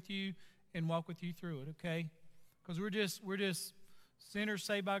pray with you and walk with you through it, okay? Because we're just sinners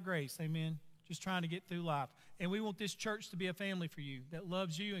saved by grace, amen? Just trying to get through life. And we want this church to be a family for you that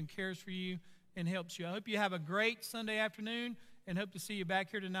loves you and cares for you and helps you. I hope you have a great Sunday afternoon, and hope to see you back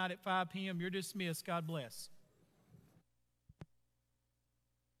here tonight at 5 p.m. You're dismissed. God bless.